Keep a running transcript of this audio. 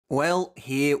Well,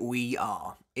 here we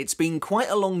are. It's been quite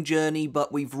a long journey,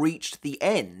 but we've reached the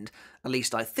end, at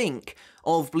least I think,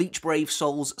 of Bleach Brave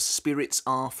Souls' Spirits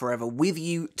Are Forever With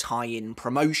You tie-in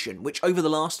promotion, which over the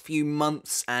last few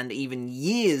months, and even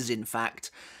years in fact,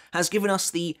 has given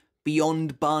us the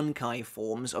Beyond Bankai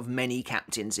forms of many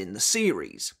captains in the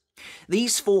series.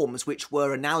 These forms, which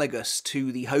were analogous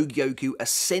to the Hogyoku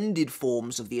Ascended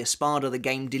forms of the Espada the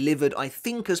game delivered, I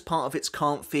think as part of its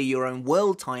Can't Fear Your Own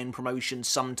World tie-in promotion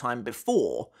sometime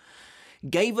before,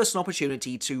 gave us an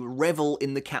opportunity to revel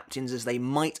in the captains as they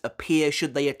might appear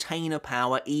should they attain a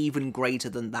power even greater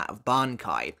than that of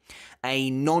Bankai.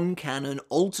 A non-canon,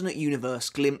 alternate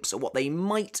universe glimpse at what they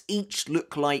might each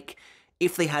look like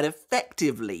if they had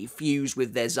effectively fused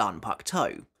with their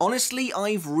Zanpakuto. Honestly,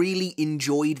 I've really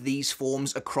enjoyed these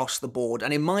forms across the board,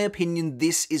 and in my opinion,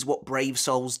 this is what Brave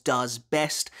Souls does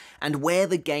best, and where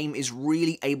the game is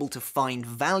really able to find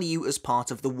value as part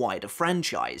of the wider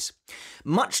franchise.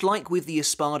 Much like with the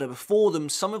Espada before them,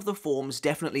 some of the forms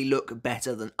definitely look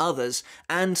better than others,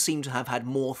 and seem to have had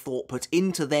more thought put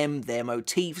into them, their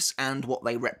motifs, and what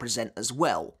they represent as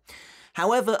well.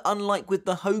 However, unlike with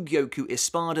the Hogyoku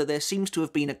Espada, there seems to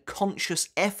have been a conscious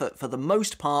effort for the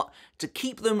most part to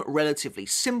keep them relatively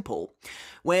simple.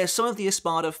 Where some of the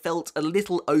Espada felt a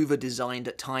little over-designed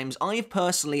at times, I've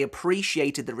personally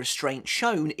appreciated the restraint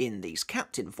shown in these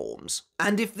captain forms.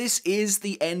 And if this is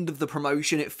the end of the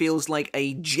promotion, it feels like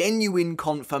a genuine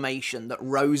confirmation that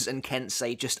Rose and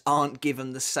Kensei just aren't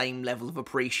given the same level of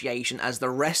appreciation as the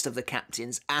rest of the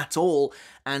captains at all,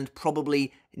 and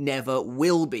probably never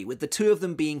will be, with the two of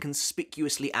them being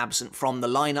conspicuously absent from the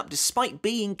lineup despite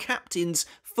being captains,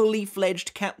 fully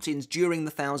fledged captains during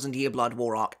the Thousand Year Blood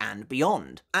War arc and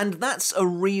beyond. And that's a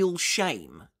real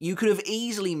shame. You could have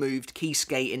easily moved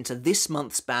Kisuke into this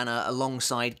month's banner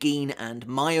alongside Gin and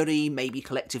Mayuri, maybe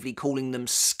collectively calling them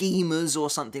schemers or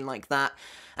something like that,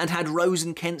 and had Rose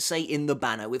and Kensei in the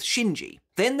banner with Shinji.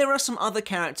 Then there are some other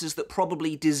characters that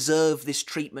probably deserve this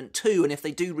treatment too, and if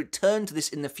they do return to this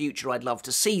in the future, I'd love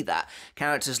to see that.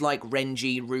 Characters like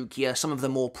Renji, Rukia, some of the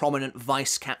more prominent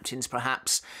vice captains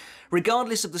perhaps.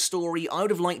 Regardless of the story, I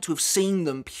would have liked to have seen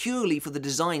them purely for the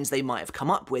designs they might have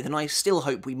come up with, and I still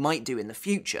hope we might do in the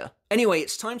future. Anyway,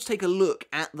 it's time to take a look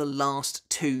at the last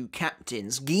two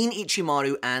captains, Gin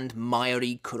Ichimaru and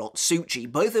Mayuri Kurotsuchi,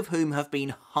 both of whom have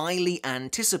been highly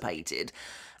anticipated,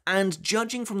 and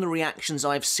judging from the reactions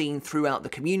I've seen throughout the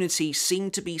community,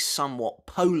 seem to be somewhat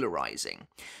polarising.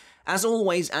 As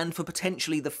always, and for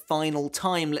potentially the final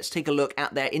time, let's take a look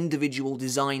at their individual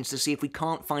designs to see if we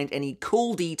can't find any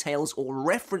cool details or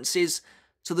references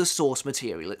to the source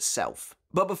material itself.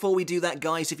 But before we do that,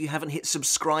 guys, if you haven't hit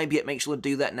subscribe yet, make sure to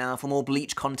do that now for more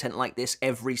Bleach content like this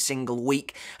every single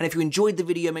week. And if you enjoyed the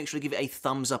video, make sure to give it a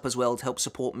thumbs up as well to help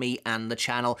support me and the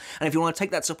channel. And if you want to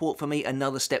take that support for me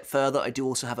another step further, I do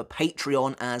also have a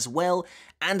Patreon as well.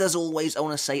 And as always, I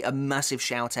want to say a massive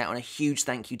shout out and a huge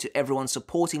thank you to everyone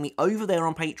supporting me over there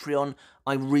on Patreon.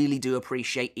 I really do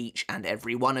appreciate each and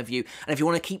every one of you. And if you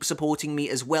want to keep supporting me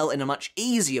as well in a much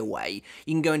easier way,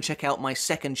 you can go and check out my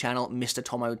second channel, Mr.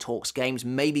 Tomo Talks Games.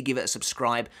 Maybe give it a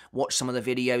subscribe, watch some of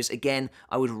the videos. Again,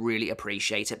 I would really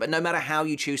appreciate it. But no matter how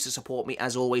you choose to support me,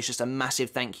 as always, just a massive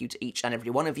thank you to each and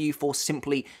every one of you for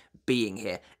simply being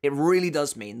here. It really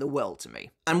does mean the world to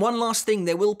me. And one last thing,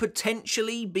 there will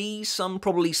potentially be some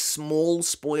probably small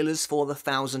spoilers for the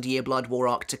Thousand Year Blood War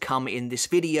arc to come in this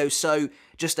video, so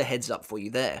just a heads up for you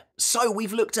there. So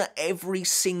we've looked at every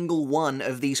single one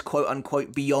of these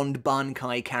quote-unquote Beyond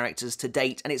Bankai characters to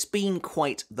date, and it's been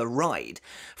quite the ride.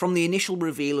 From the initial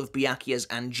reveal of Byakuya's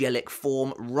angelic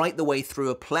form, right the way through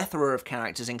a plethora of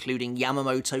characters including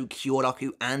Yamamoto,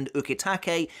 Kyoraku, and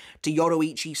Ukitake, to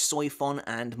Yoroichi, Soifon,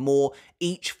 and more,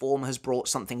 each form has brought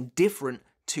something different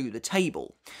to the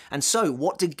table. And so,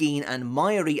 what do Gin and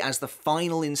Mayuri as the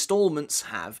final installments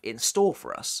have in store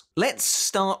for us? Let's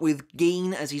start with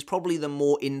Gin, as he's probably the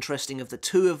more interesting of the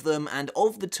two of them, and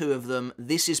of the two of them,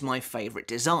 this is my favourite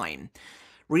design.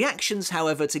 Reactions,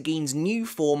 however, to Gin's new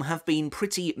form have been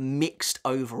pretty mixed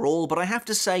overall, but I have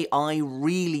to say I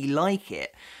really like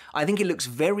it. I think it looks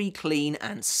very clean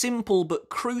and simple, but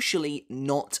crucially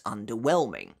not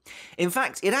underwhelming. In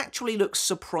fact, it actually looks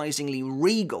surprisingly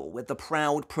regal, with the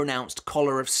proud, pronounced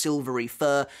collar of silvery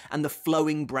fur and the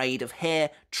flowing braid of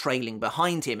hair trailing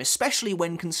behind him, especially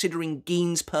when considering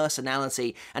Gin's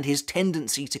personality and his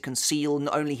tendency to conceal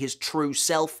not only his true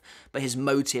self, but his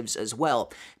motives as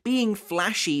well. Being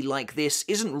flashy like this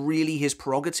isn't really his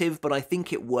prerogative, but I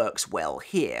think it works well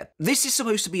here. This is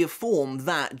supposed to be a form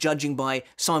that, judging by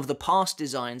some of the past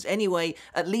designs anyway,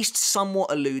 at least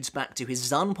somewhat alludes back to his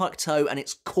Zanpakuto and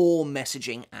its core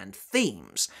messaging and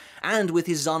themes. And with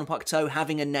his Zanpakuto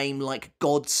having a name like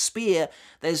God's Spear,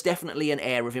 there's definitely an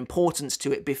air of importance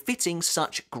to it befitting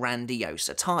such grandiose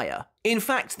attire. In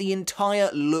fact, the entire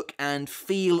look and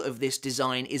feel of this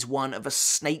design is one of a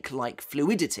snake-like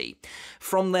fluidity.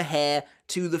 From the hair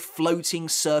to the floating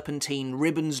serpentine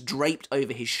ribbons draped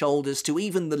over his shoulders to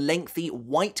even the lengthy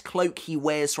white cloak he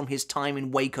wears from his time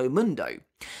in Waco Mundo.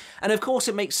 And of course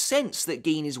it makes sense that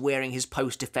Gin is wearing his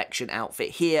post-defection outfit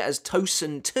here, as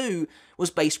Tosen too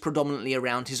was based predominantly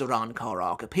around his Rankar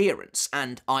arc appearance,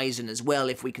 and Aizen as well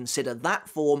if we consider that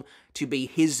form to be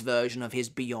his version of his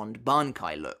Beyond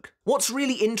Bankai look. What's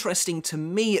really interesting to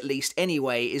me, at least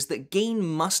anyway, is that Gin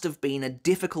must have been a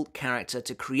difficult character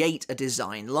to create a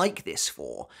design like this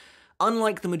for.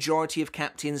 Unlike the majority of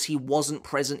captains, he wasn't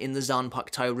present in the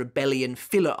Zanpakuto Rebellion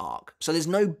filler arc, so there's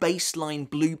no baseline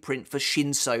blueprint for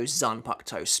Shinso's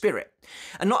Zanpakuto spirit.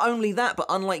 And not only that, but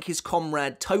unlike his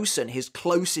comrade Tosen, his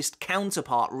closest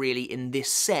counterpart really in this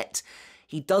set,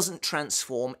 he doesn't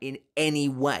transform in any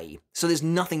way, so there's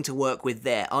nothing to work with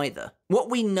there either. What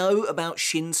we know about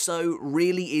Shinso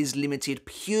really is limited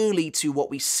purely to what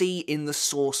we see in the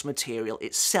source material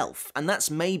itself, and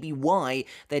that's maybe why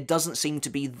there doesn't seem to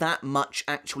be that much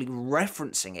actually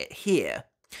referencing it here.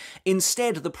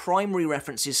 Instead, the primary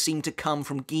references seem to come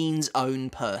from Gin's own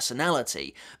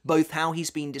personality, both how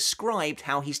he's been described,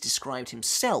 how he's described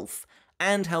himself,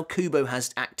 and how Kubo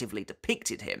has actively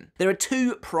depicted him. There are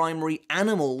two primary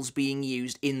animals being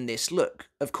used in this look,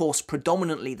 of course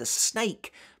predominantly the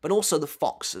snake, but also the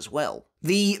fox as well.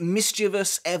 The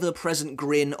mischievous, ever-present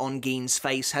grin on Gin's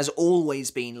face has always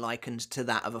been likened to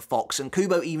that of a fox, and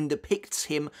Kubo even depicts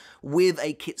him with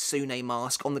a kitsune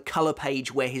mask on the colour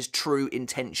page where his true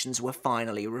intentions were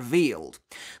finally revealed.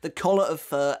 The collar of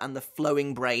fur and the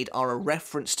flowing braid are a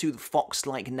reference to the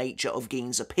fox-like nature of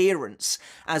Gin's appearance,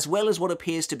 as well as what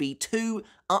appears to be two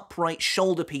upright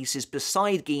shoulder pieces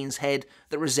beside Gin's head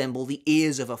that resemble the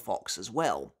ears of a fox as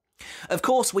well. Of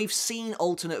course, we've seen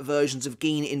alternate versions of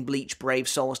Gin in Bleach Brave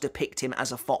Souls depict him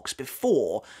as a fox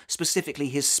before, specifically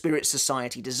his Spirit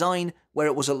Society design, where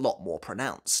it was a lot more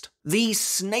pronounced. The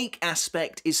snake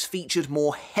aspect is featured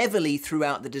more heavily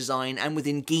throughout the design and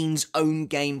within Gin's own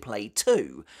gameplay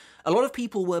too. A lot of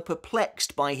people were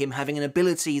perplexed by him having an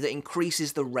ability that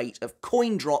increases the rate of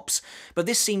coin drops, but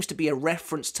this seems to be a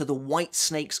reference to the white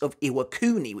snakes of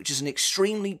Iwakuni, which is an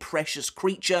extremely precious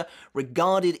creature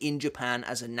regarded in Japan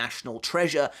as a national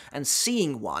treasure, and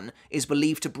seeing one is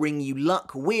believed to bring you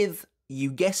luck with,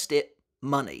 you guessed it,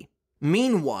 money.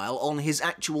 Meanwhile, on his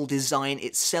actual design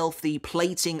itself, the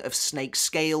plating of snake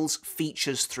scales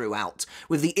features throughout,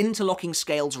 with the interlocking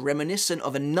scales reminiscent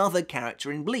of another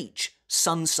character in Bleach,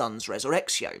 Sun's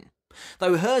Resurrection.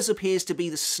 Though hers appears to be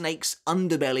the snake's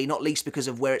underbelly, not least because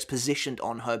of where it's positioned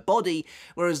on her body,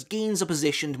 whereas Gin's are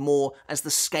positioned more as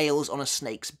the scales on a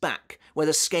snake's back, where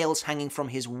the scales hanging from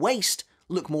his waist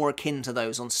look more akin to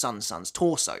those on Sun's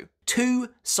torso. Two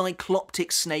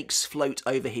cycloptic snakes float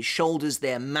over his shoulders,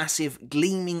 their massive,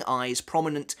 gleaming eyes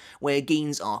prominent where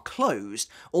Gin's are closed,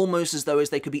 almost as though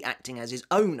they could be acting as his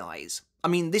own eyes. I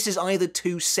mean, this is either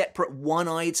two separate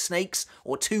one-eyed snakes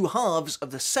or two halves of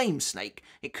the same snake.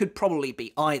 It could probably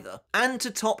be either. And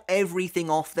to top everything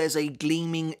off, there's a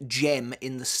gleaming gem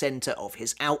in the centre of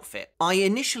his outfit. I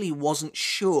initially wasn't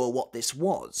sure what this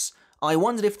was. I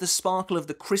wondered if the sparkle of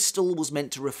the crystal was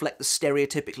meant to reflect the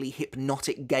stereotypically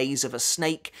hypnotic gaze of a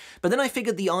snake, but then I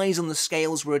figured the eyes on the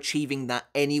scales were achieving that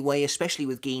anyway, especially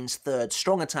with Gin's third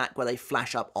strong attack where they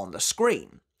flash up on the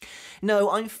screen. No,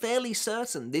 I'm fairly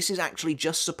certain this is actually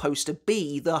just supposed to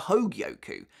be the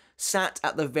Hogyoku, sat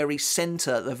at the very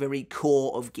centre, the very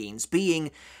core of Gin's being,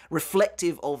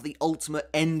 reflective of the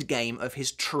ultimate endgame of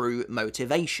his true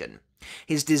motivation.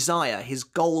 His desire, his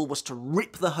goal was to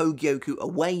rip the Hogyoku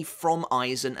away from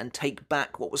Aizen and take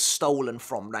back what was stolen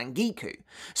from Rangiku,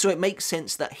 so it makes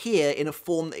sense that here, in a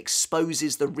form that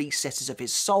exposes the recesses of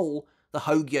his soul, the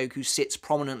Hogyoku sits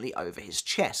prominently over his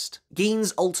chest.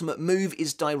 Gin's ultimate move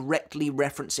is directly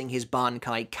referencing his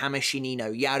Bankai Kamishini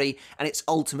no Yari and its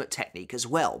ultimate technique as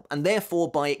well, and therefore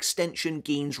by extension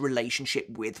Gin's relationship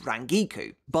with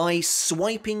Rangiku. By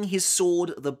swiping his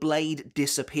sword, the blade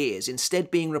disappears,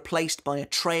 instead being replaced by a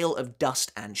trail of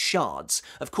dust and shards,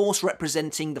 of course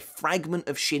representing the fragment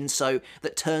of Shinso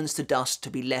that turns to dust to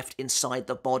be left inside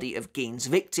the body of Gin's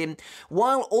victim,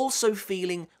 while also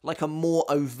feeling like a more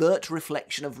overt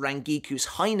reflection of Rangiku's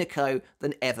Hinako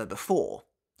than ever before.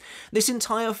 This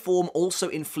entire form also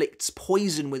inflicts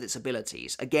poison with its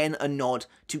abilities, again a nod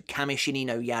to Kamishini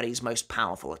no Yari's most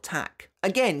powerful attack.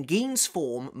 Again, Gin's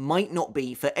form might not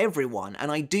be for everyone,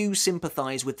 and I do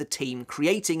sympathise with the team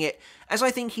creating it, as I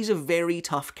think he's a very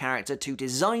tough character to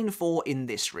design for in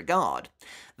this regard.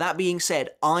 That being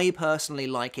said, I personally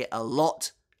like it a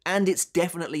lot, and it's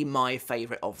definitely my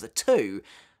favourite of the two.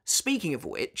 Speaking of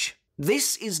which,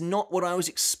 this is not what I was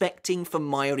expecting for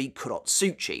Mayuri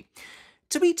Kurotsuchi.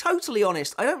 To be totally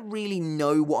honest, I don't really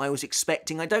know what I was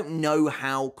expecting. I don't know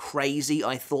how crazy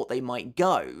I thought they might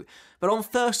go, but on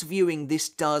first viewing this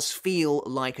does feel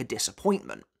like a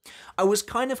disappointment. I was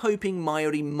kind of hoping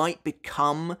Mayuri might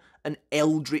become an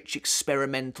eldritch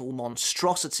experimental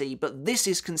monstrosity, but this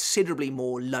is considerably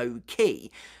more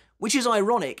low-key. Which is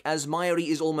ironic, as Mayuri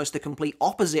is almost the complete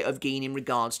opposite of Gin in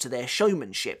regards to their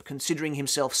showmanship, considering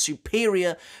himself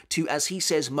superior to, as he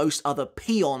says, most other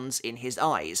peons in his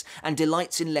eyes, and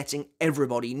delights in letting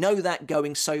everybody know that,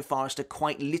 going so far as to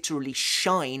quite literally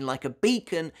shine like a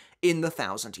beacon in the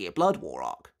 1000-Year Blood War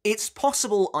arc. It's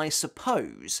possible, I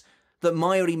suppose, that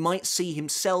Mayuri might see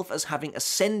himself as having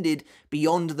ascended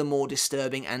beyond the more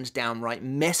disturbing and downright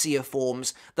messier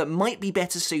forms that might be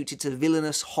better suited to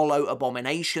villainous hollow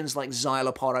abominations like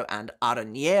Xyloporo and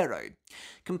Aranero.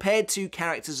 Compared to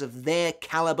characters of their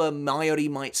caliber, Mayuri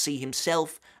might see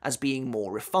himself as being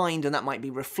more refined, and that might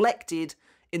be reflected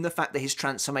in the fact that his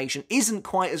transformation isn't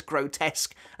quite as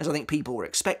grotesque as I think people were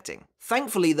expecting.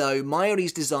 Thankfully though,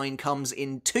 Mayuri's design comes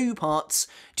in two parts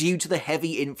due to the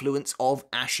heavy influence of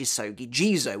Ashisogi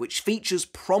Jizo, which features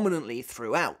prominently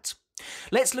throughout.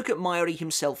 Let's look at Mayuri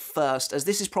himself first, as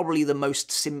this is probably the most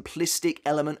simplistic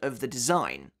element of the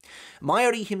design.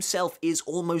 Mayuri himself is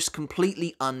almost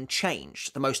completely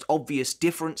unchanged. The most obvious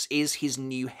difference is his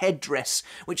new headdress,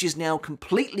 which is now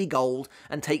completely gold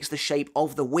and takes the shape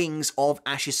of the wings of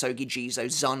Ashisogi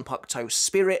Jizo's Zanpakuto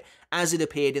spirit, as it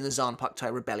appeared in the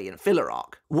Zanpakuto Rebellion filler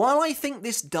arc. While I think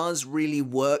this does really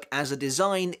work as a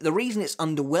design, the reason it's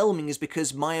underwhelming is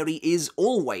because Mayuri is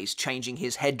always changing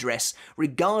his headdress,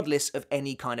 regardless of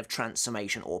any kind of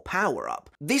transformation or power-up.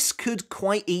 This could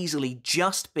quite easily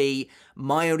just be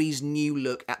Mayuri's new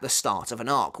look at the start of an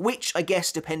arc, which, I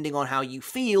guess depending on how you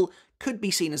feel, could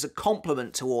be seen as a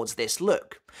compliment towards this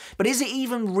look. But is it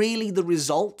even really the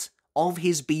result of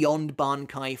his Beyond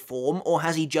Bankai form, or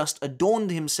has he just adorned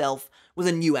himself with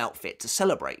a new outfit to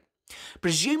celebrate?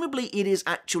 Presumably it is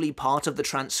actually part of the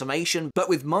transformation, but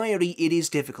with Mayuri it is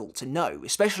difficult to know,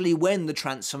 especially when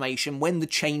the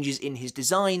changes in his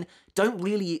design don't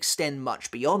really extend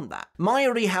much beyond that.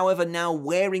 Mayuri, however, now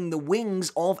wearing the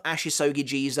wings of Ashisogi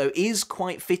Jizo is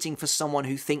quite fitting for someone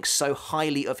who thinks so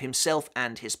highly of himself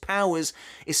and his powers,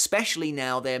 especially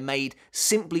now they're made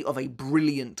simply of a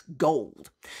brilliant gold.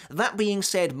 That being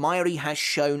said, Mayuri has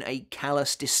shown a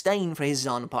callous disdain for his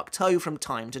Zanpakuto from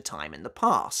time to time in the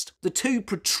past. The two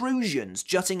protrusions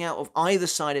jutting out of either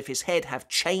side of his head have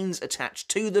chains attached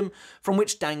to them from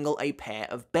which dangle a pair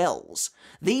of bells.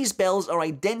 These bells are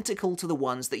identical to the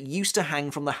ones that used to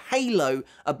hang from the halo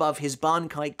above his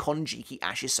Bankai Konjiki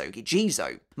Ashisogi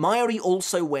Jizo. Mayuri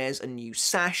also wears a new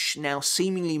sash, now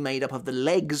seemingly made up of the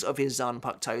legs of his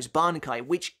Zanpakuto's Bankai,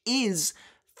 which is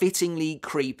fittingly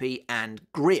creepy and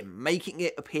grim, making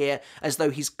it appear as though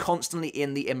he's constantly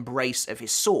in the embrace of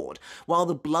his sword, while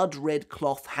the blood-red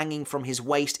cloth hanging from his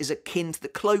waist is akin to the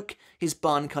cloak his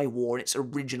Bankai wore in its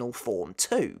original form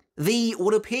too. The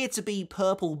what appear to be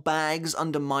purple bags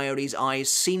under Mayuri's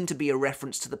eyes seem to be a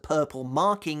reference to the purple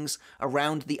markings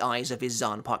around the eyes of his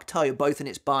Zanpakuto, both in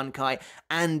its Bankai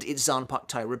and its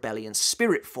Zanpakuto Rebellion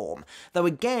spirit form, though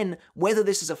again, whether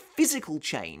this is a physical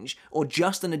change or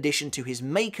just an addition to his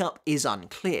makeup is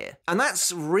unclear. And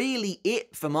that's really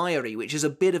it for Mayuri, which is a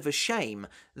bit of a shame.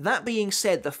 That being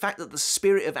said, the fact that the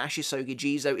spirit of Ashisogi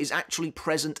Jizo is actually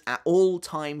present at all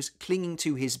times clinging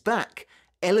to his back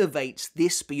elevates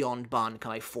this Beyond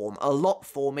Bankai form a lot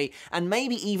for me, and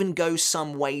maybe even goes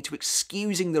some way to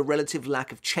excusing the relative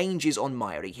lack of changes on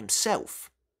Mayuri himself.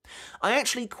 I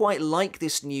actually quite like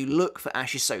this new look for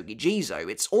Ashisogi Jizo.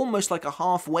 It's almost like a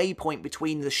halfway point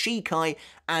between the Shikai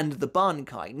and the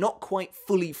Bankai, not quite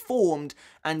fully formed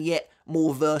and yet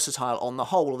more versatile on the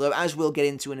whole, although as we'll get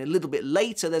into in a little bit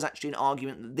later, there's actually an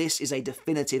argument that this is a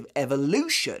definitive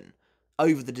evolution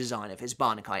over the design of his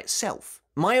Bankai itself.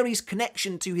 Mayuri's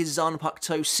connection to his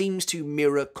Zanpakuto seems to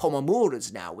mirror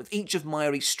Komamura's now, with each of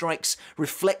Mayuri's strikes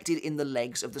reflected in the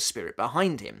legs of the spirit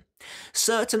behind him.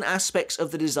 Certain aspects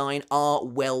of the design are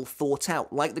well thought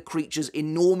out, like the creature's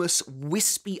enormous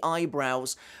wispy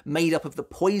eyebrows made up of the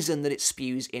poison that it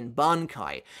spews in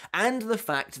Bankai, and the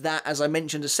fact that, as I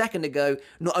mentioned a second ago,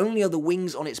 not only are the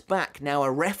wings on its back now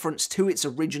a reference to its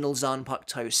original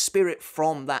Zanpakuto spirit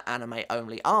from that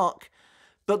anime-only arc,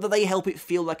 but that they help it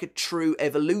feel like a true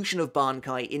evolution of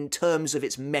Bankai in terms of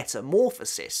its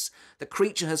metamorphosis. The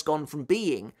creature has gone from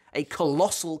being a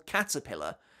colossal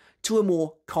caterpillar to a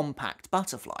more compact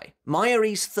butterfly.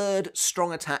 Mayuri's third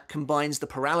strong attack combines the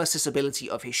paralysis ability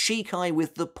of his Shikai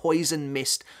with the poison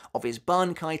mist of his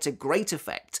Bankai to great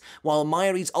effect, while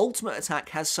Mayuri's ultimate attack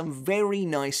has some very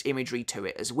nice imagery to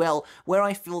it as well, where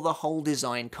I feel the whole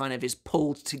design kind of is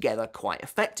pulled together quite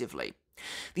effectively.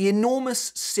 The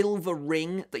enormous silver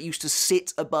ring that used to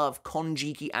sit above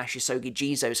Konjiki Ashisogi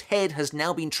Jizo's head has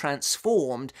now been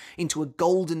transformed into a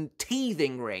golden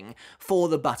teething ring for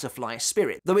the butterfly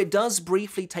spirit, though it does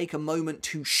briefly take a moment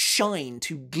to shine,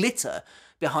 to glitter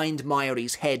behind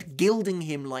Mayuri's head, gilding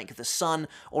him like the sun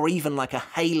or even like a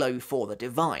halo for the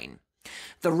divine.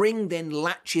 The ring then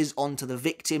latches onto the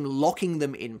victim, locking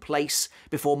them in place,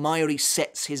 before Mayuri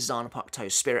sets his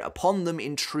Zanpakuto spirit upon them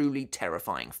in truly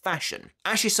terrifying fashion.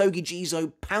 Ashisogi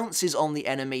Jizo pounces on the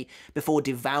enemy before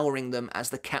devouring them as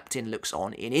the captain looks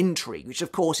on in intrigue, which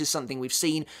of course is something we've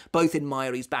seen both in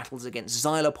Mayuri's battles against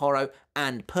Xyloporo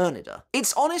and Pernida.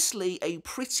 It's honestly a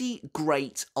pretty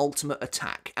great ultimate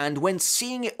attack, and when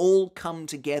seeing it all come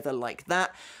together like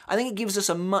that, I think it gives us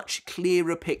a much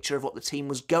clearer picture of what the team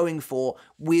was going for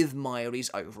with Mayuri's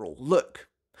overall look.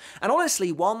 And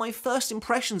honestly, while my first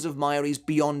impressions of Mayuri's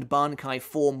Beyond Bankai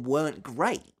form weren't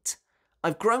great,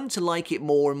 I've grown to like it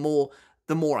more and more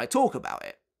the more I talk about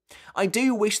it. I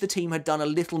do wish the team had done a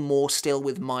little more still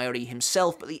with Mayuri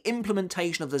himself, but the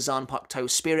implementation of the Zanpakuto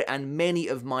spirit and many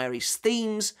of Mayuri's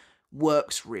themes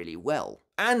works really well.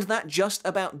 And that just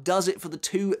about does it for the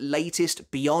two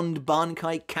latest Beyond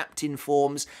Bankai Captain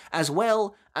forms, as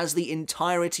well as the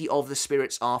entirety of the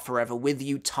Spirits Are Forever With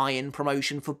You tie-in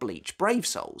promotion for Bleach Brave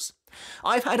Souls.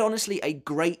 I've had honestly a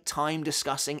great time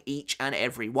discussing each and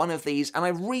every one of these, and I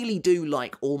really do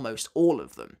like almost all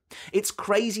of them. It's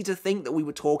crazy to think that we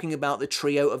were talking about the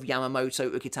trio of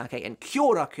Yamamoto, Ukitake, and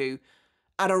Kyoraku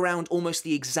at around almost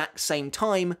the exact same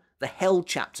time the Hell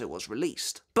chapter was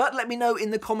released. But let me know in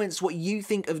the comments what you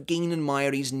think of Gin and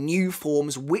Mayuri's new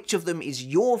forms, which of them is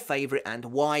your favourite and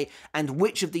why, and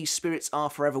which of these Spirits Are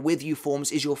Forever With You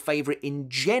forms is your favourite in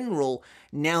general,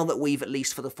 now that we've, at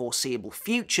least for the foreseeable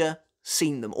future,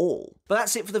 seen them all. But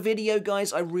that's it for the video,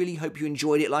 guys. I really hope you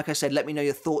enjoyed it. Like I said, let me know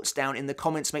your thoughts down in the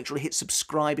comments. Make sure to hit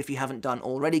subscribe if you haven't done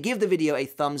already. Give the video a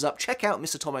thumbs up. Check out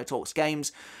Mr. Tomo Talks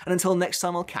Games. And until next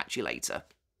time, I'll catch you later.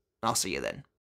 I'll see you then.